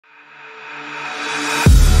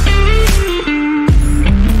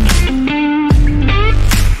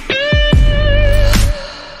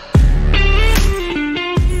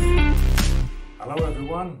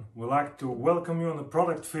to welcome you on the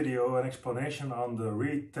product video and explanation on the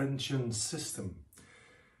retention system.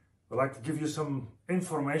 I'd like to give you some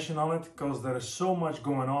information on it because there is so much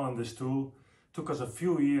going on in this tool. It took us a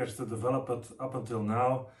few years to develop it up until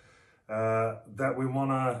now, that we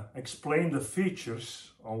want to explain the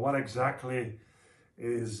features on what exactly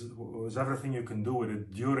is everything you can do with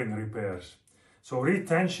it during repairs. So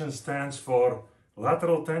retention stands for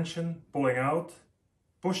lateral tension, pulling out,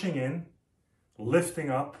 pushing in,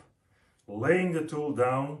 lifting up, laying the tool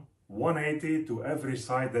down 180 to every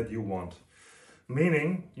side that you want.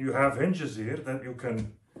 Meaning you have hinges here that you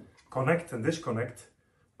can connect and disconnect,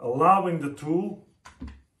 allowing the tool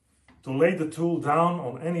to lay the tool down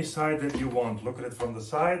on any side that you want. Look at it from the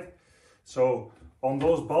side. So on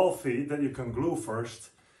those ball feet that you can glue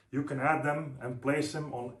first, you can add them and place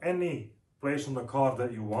them on any place on the car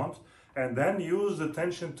that you want, and then use the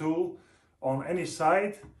tension tool on any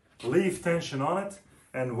side, leave tension on it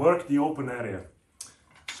and work the open area.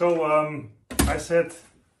 So I said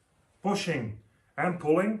pushing and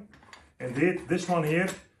pulling. Indeed, this one here,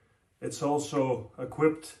 it's also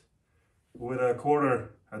equipped with a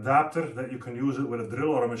quarter adapter that you can use it with a drill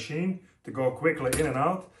or a machine to go quickly in and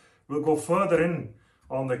out. We'll go further in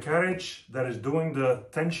on the carriage that is doing the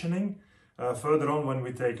tensioning further on when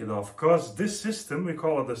we take it off, because this system, we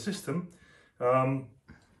call it the system,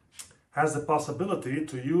 has the possibility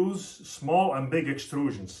to use small and big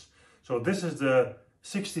extrusions. So this is the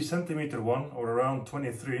 60 centimeter one, or around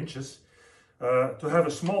 23 inches, to have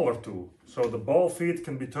a smaller tool. So the ball feet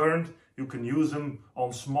can be turned, you can use them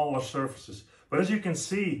on smaller surfaces. But as you can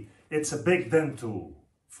see, it's a big dent tool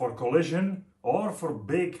for collision or for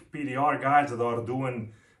big PDR guys that are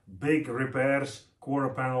doing big repairs, quarter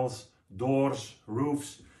panels, doors,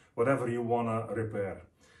 roofs, whatever you want to repair.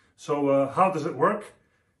 So how does it work?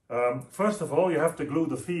 First of all, you have to glue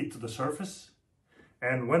the feet to the surface,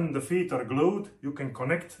 and when the feet are glued, you can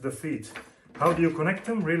connect the feet. How do you connect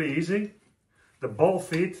them? Really easy. The ball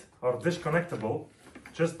feet are disconnectable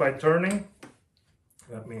just by turning.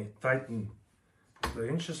 Let me tighten the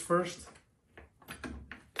hinges first.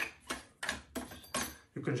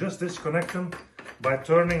 You can just disconnect them by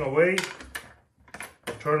turning away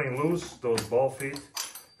or turning loose those ball feet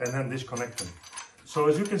and then disconnect them. So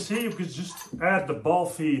as you can see, you can just add the ball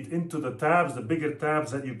feet into the tabs, the bigger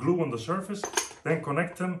tabs that you glue on the surface, then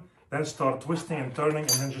connect them, then start twisting and turning,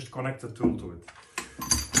 and then just connect the tool to it.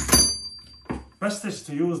 Best is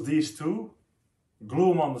to use these two, glue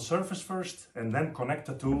them on the surface first, and then connect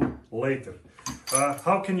the tool later.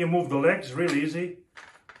 How can you move the legs? Really easy.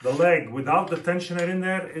 The leg without the tensioner in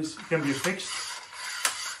there can be fixed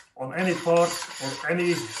on any part or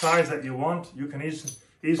any size that you want. You can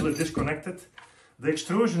easily disconnect it. The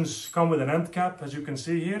extrusions come with an end cap, as you can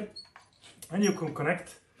see here, and you can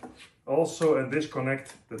connect also and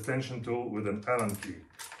disconnect the tension tool with an Allen key.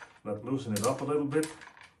 Let's loosen it up a little bit,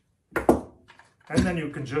 and then you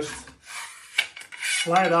can just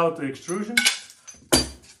slide out the extrusions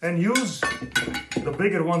and use the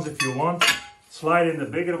bigger ones if you want. Slide in the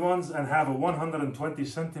bigger ones and have a 120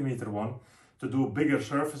 centimeter one to do bigger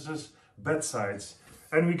surfaces, bedsides.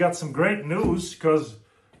 And we got some great news, because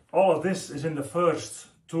all of this is in the first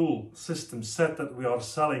tool system set that we are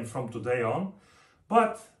selling from today on.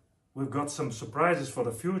 But we've got some surprises for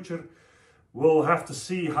the future. We'll have to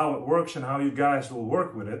see how it works and how you guys will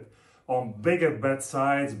work with it on bigger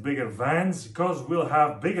bedsides, bigger vans, because we'll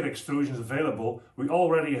have bigger extrusions available. We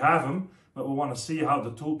already have them, but we want to see how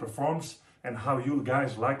the tool performs and how you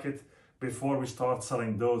guys like it before we start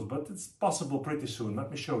selling those. But it's possible pretty soon.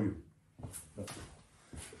 Let me show you.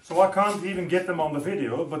 So I can't even get them on the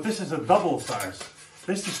video, but this is a double size.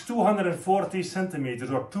 This is 240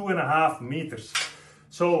 centimeters or 2.5 meters.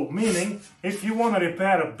 So meaning, if you want to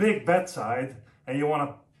repair a big bedside and you want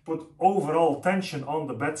to put overall tension on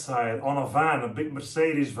the bedside, on a van, a big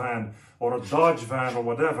Mercedes van or a Dodge van or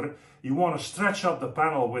whatever, you want to stretch up the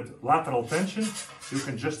panel with lateral tension, you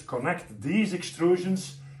can just connect these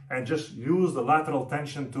extrusions and just use the lateral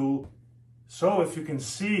tension tool. So if you can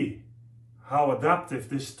see how adaptive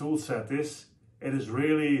this tool set is, it is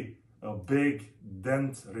really a big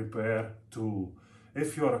dent repair tool.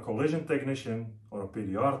 If you are a collision technician or a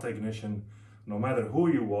PDR technician, no matter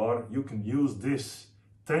who you are, you can use this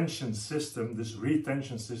tension system, this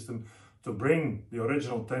retention system, to bring the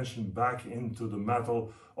original tension back into the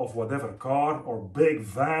metal of whatever car or big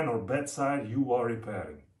van or bedside you are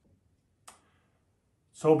repairing.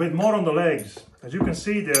 So a bit more on the legs. As you can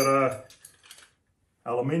see, they're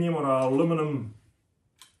aluminium or aluminum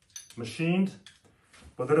machined,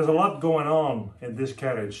 but there is a lot going on in this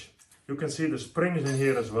carriage. You can see the springs in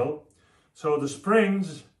here as well. So the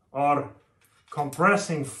springs are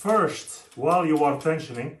compressing first while you are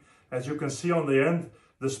tensioning. As you can see on the end,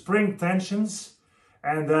 the spring tensions,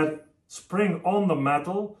 and that spring on the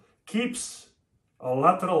metal keeps a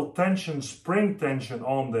lateral tension, spring tension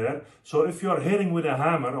on there. So if you're hitting with a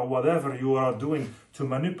hammer or whatever you are doing to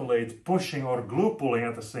manipulate, pushing or glue pulling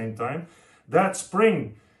at the same time, that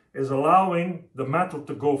spring is allowing the metal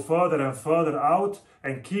to go further and further out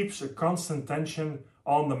and keeps a constant tension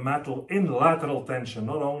on the metal in lateral tension,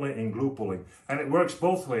 not only in glue pulling. And it works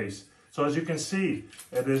both ways. So as you can see,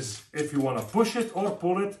 it is, if you want to push it or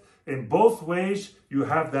pull it, in both ways you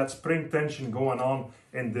have that spring tension going on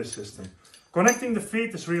in this system. Connecting the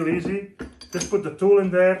feet is real easy. Just put the tool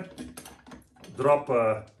in there, drop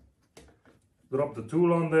the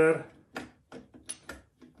tool on there,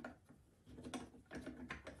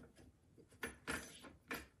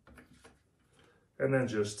 and then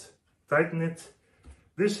just tighten it.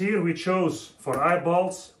 This here we chose for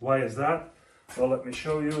eyeballs. Why is that? Well, let me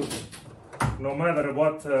show you. No matter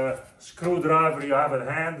what screwdriver you have at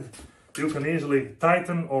hand, you can easily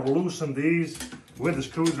tighten or loosen these with a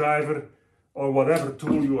screwdriver or whatever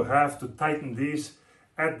tool you have to tighten these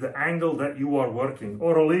at the angle that you are working,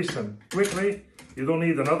 or release them quickly. You don't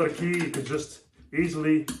need another key. You can just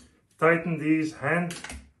easily tighten these hand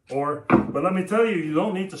but let me tell you, you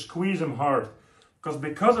don't need to squeeze them hard,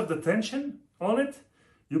 because of the tension on it,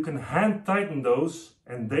 you can hand tighten those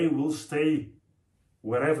and they will stay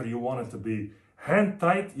wherever you want it to be. Hand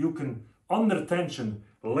tight, you can, under tension,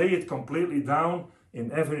 lay it completely down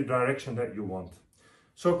in every direction that you want.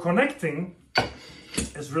 So connecting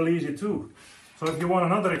is really easy too. So if you want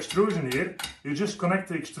another extrusion here, you just connect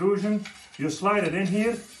the extrusion, you slide it in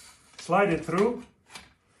here, slide it through,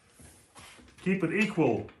 keep it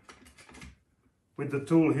equal with the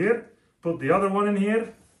tool here, put the other one in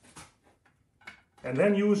here, and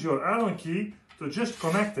then use your Allen key to just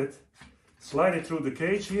connect it. Slide it through the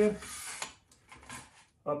cage here,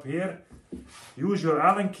 up here. Use your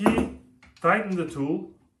Allen key, tighten the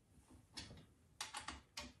tool,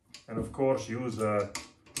 and of course use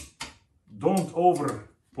don't over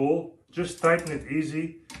pull, just tighten it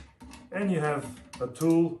easy, and you have a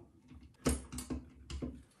tool.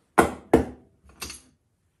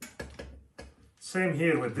 Same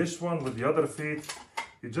here with this one, with the other feet.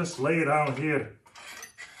 You just lay it down here,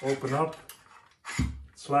 open up,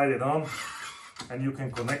 slide it on, and you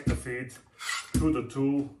can connect the feet to the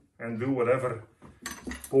tool and do whatever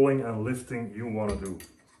pulling and lifting you want to do.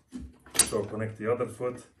 So connect the other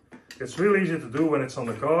foot. It's really easy to do when it's on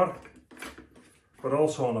the car, but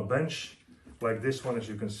also on a bench like this one, as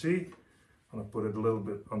you can see. I'm going to put it a little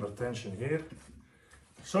bit under tension here.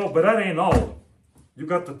 So, but that ain't all. You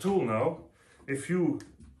got the tool now. If you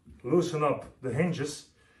loosen up the hinges,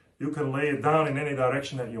 you can lay it down in any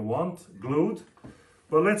direction that you want, glued.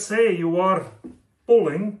 But let's say you are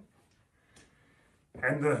pulling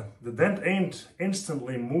and the dent ain't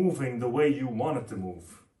instantly moving the way you want it to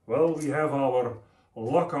move. Well, we have our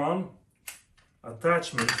lock-on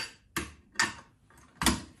attachment,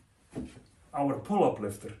 our pull-up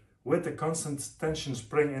lifter with the constant tension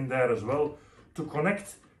spring in there as well to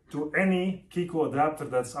connect to any Kiko adapter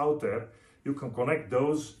that's out there. You can connect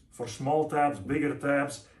those for small tabs, bigger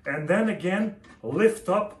tabs, and then again lift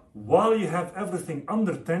up while you have everything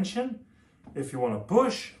under tension. If you want to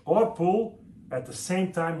push or pull, at the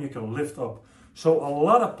same time you can lift up. So a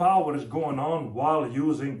lot of power is going on while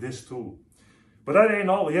using this tool. But that ain't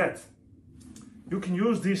all yet. You can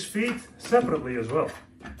use these feet separately as well.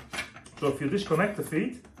 So if you disconnect the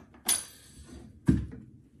feet,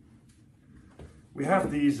 we have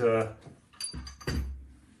these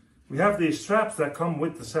straps that come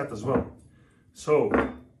with the set as well. So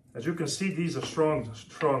as you can see, these are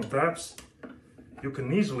strong tabs. You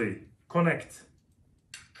can easily connect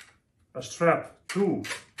a strap to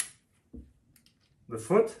the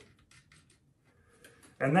foot,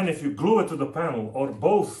 and then if you glue it to the panel or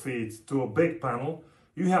both feet to a big panel,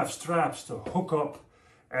 you have straps to hook up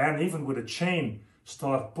and even with a chain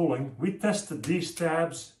start pulling. We tested these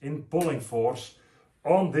tabs in pulling force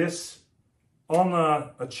on this, on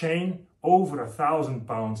a chain over 1,000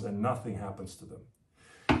 pounds, and nothing happens to them.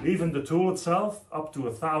 Even the tool itself, up to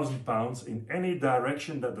 1,000 pounds in any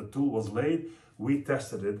direction that the tool was laid, we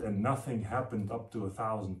tested it and nothing happened up to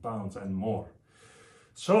 1,000 pounds and more.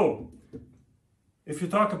 So if you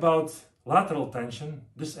talk about lateral tension,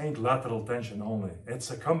 this ain't lateral tension only. It's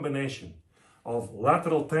a combination of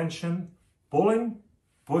lateral tension, pulling,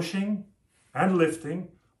 pushing and lifting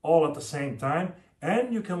all at the same time.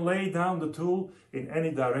 And you can lay down the tool in any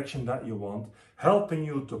direction that you want, helping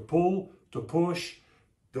you to pull, to push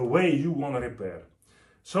the way you want to repair.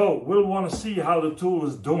 So we'll want to see how the tool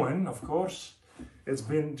is doing, of course. It's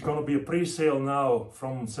going to be a pre-sale now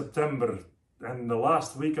from September, and the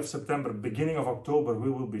last week of September, beginning of October,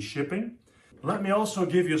 we will be shipping. Let me also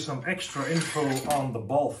give you some extra info on the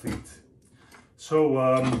ball feet. So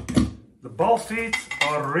the ball feet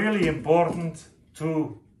are really important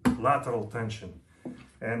to lateral tension,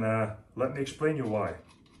 and let me explain you why,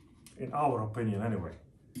 in our opinion anyway.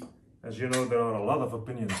 As you know, there are a lot of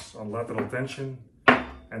opinions on lateral tension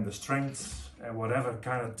and the strengths and whatever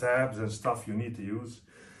kind of tabs and stuff you need to use.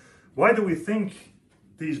 Why do we think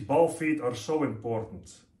these ball feet are so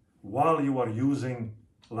important while you are using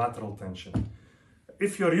lateral tension?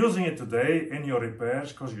 If you're using it today in your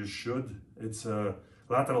repairs, because you should, it's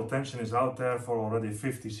lateral tension is out there for already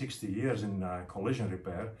 50, 60 years in collision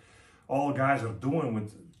repair. All guys are doing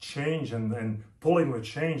with change and pulling with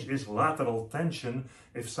change is lateral tension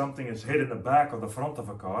if something is hit in the back or the front of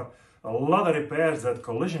a car. A lot of repairs that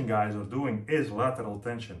collision guys are doing is lateral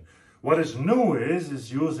tension. What is new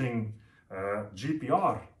is using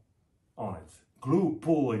GPR on it. Glue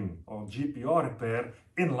pulling on GPR repair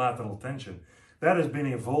in lateral tension. That has been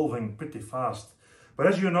evolving pretty fast. But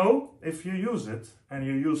as you know, if you use it and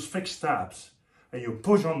you use fixed tabs and you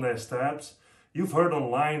push on those tabs, you've heard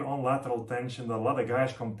online on lateral tension that a lot of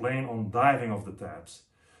guys complain on diving of the tabs.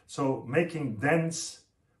 So making dents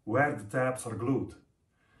where the tabs are glued.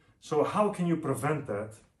 So how can you prevent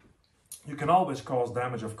that? You can always cause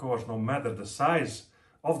damage, of course, no matter the size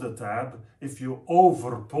of the tab, if you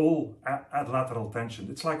over pull at lateral tension.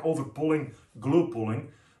 It's like over pulling, glue pulling.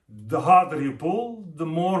 The harder you pull, the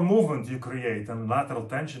more movement you create, and lateral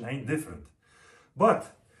tension ain't different.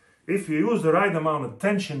 But if you use the right amount of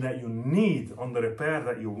tension that you need on the repair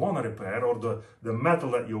that you want to repair, or the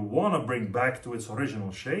metal that you want to bring back to its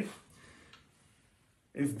original shape,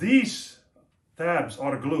 if these tabs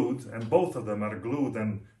are glued, and both of them are glued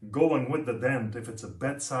and going with the dent, if it's a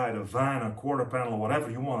bedside, a van, a quarter panel, whatever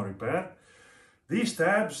you want to repair, these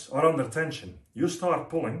tabs are under tension. You start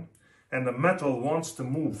pulling and the metal wants to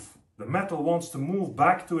move. The metal wants to move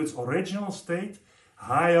back to its original state,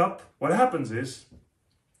 high up. What happens is,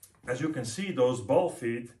 as you can see, those ball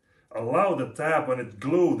feet allow the tab, when it's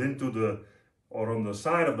glued into the, or on the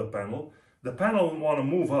side of the panel will want to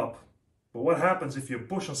move up. But what happens if you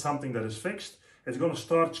push on something that is fixed? It's going to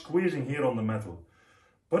start squeezing here on the metal.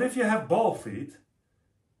 But if you have ball feet,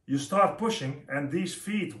 you start pushing, and these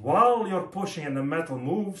feet, while you're pushing and the metal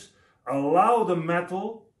moves, allow the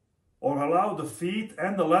metal, or allow the feet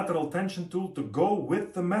and the lateral tension tool to go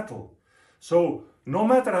with the metal. So no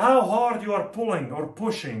matter how hard you are pulling or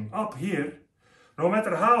pushing up here, no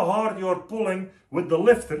matter how hard you are pulling with the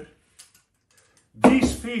lifter,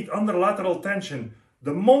 these feet under lateral tension,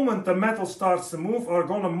 the moment the metal starts to move, are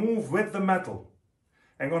going to move with the metal.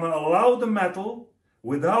 And going to allow the metal,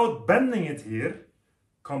 without bending it here,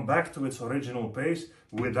 come back to its original pace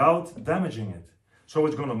without damaging it. So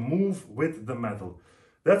it's going to move with the metal.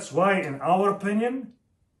 That's why, in our opinion,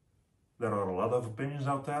 there are a lot of opinions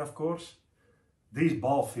out there, of course, these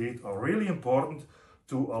ball feet are really important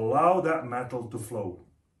to allow that metal to flow.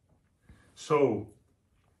 So,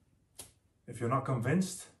 if you're not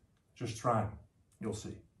convinced, just try them. You'll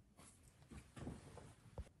see.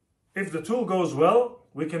 If the tool goes well,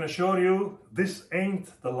 we can assure you this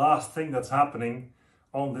ain't the last thing that's happening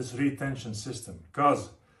on this retention system, because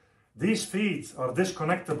these feet are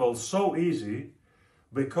disconnectable so easy,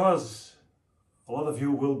 because a lot of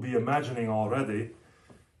you will be imagining already,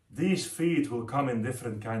 these feet will come in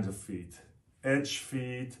different kinds of feet. Edge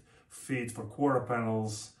feet, feet for quarter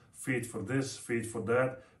panels, feet for this, feet for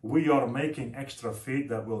that. We are making extra feet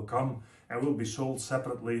that will come and will be sold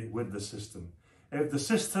separately with the system. If the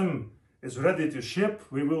system is ready to ship,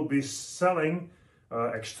 we will be selling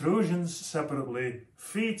extrusions separately,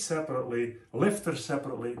 feet separately, lifters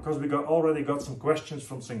separately, because we already got some questions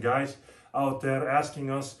from some guys out there asking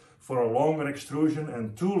us for a longer extrusion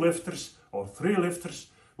and 2 lifters or 3 lifters.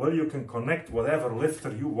 Well, you can connect whatever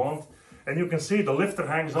lifter you want, and you can see the lifter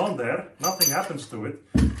hangs on there, nothing happens to it,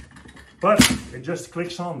 but it just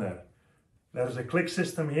clicks on there. There's a click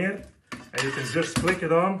system here, and you can just click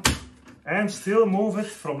it on and still move it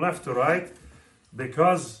from left to right,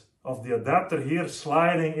 because of the adapter here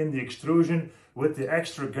sliding in the extrusion with the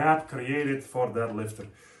extra gap created for that lifter.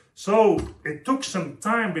 So it took some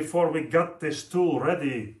time before we got this tool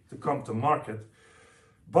ready to come to market,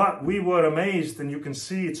 but we were amazed, and you can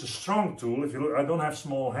see it's a strong tool. If you look, I don't have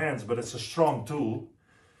small hands, but it's a strong tool,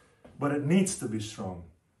 but it needs to be strong.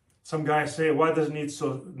 Some guys say, why does it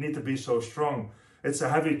need to be so strong? It's a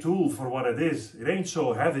heavy tool for what it is. It ain't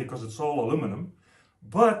so heavy because it's all aluminum,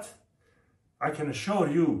 but I can assure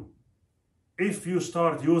you, if you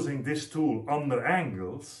start using this tool under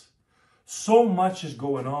angles, so much is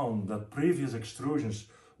going on that previous extrusions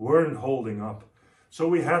weren't holding up. So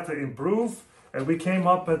we had to improve, and we came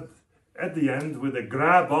up at the end with a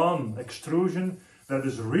grab-on extrusion that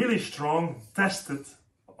is really strong, tested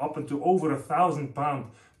up into over 1,000 pounds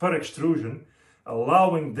per extrusion,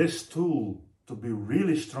 allowing this tool to be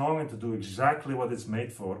really strong and to do exactly what it's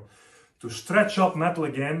made for, to stretch up metal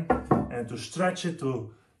again and to stretch it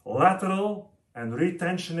to lateral and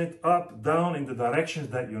retension it up, down in the directions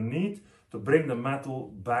that you need to bring the metal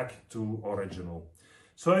back to original.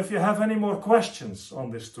 So if you have any more questions on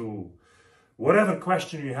this tool, whatever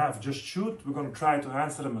question you have, just shoot. We're going to try to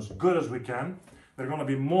answer them as good as we can. There are going to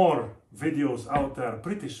be more videos out there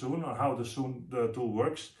pretty soon on how the tool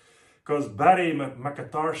works, because Barry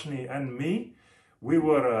McCartney and me, we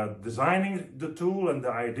were designing the tool and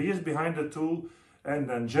the ideas behind the tool, and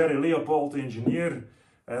then Jerry Leopold, the engineer,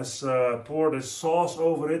 has poured his sauce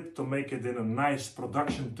over it to make it in a nice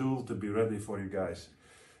production tool to be ready for you guys.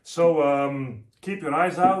 So keep your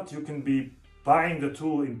eyes out. You can be buying the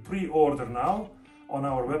tool in pre-order now on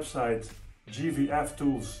our website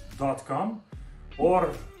jvftools.com,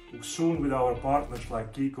 or soon with our partners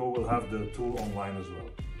like Kiko, we'll have the tool online as well.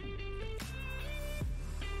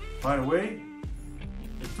 By the way,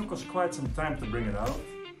 it took us quite some time to bring it out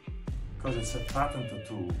because it's a patented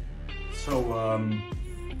tool. So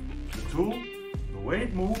the tool, the way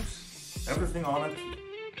it moves, everything on it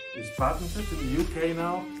is patented in the UK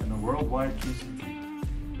now and a worldwide PCT,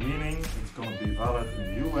 meaning it's going to be valid in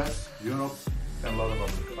the US, Europe and a lot of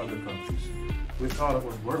other countries. We thought it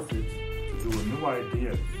was worth it to do a new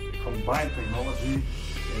idea, combine technology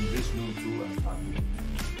in this new tool and patent it.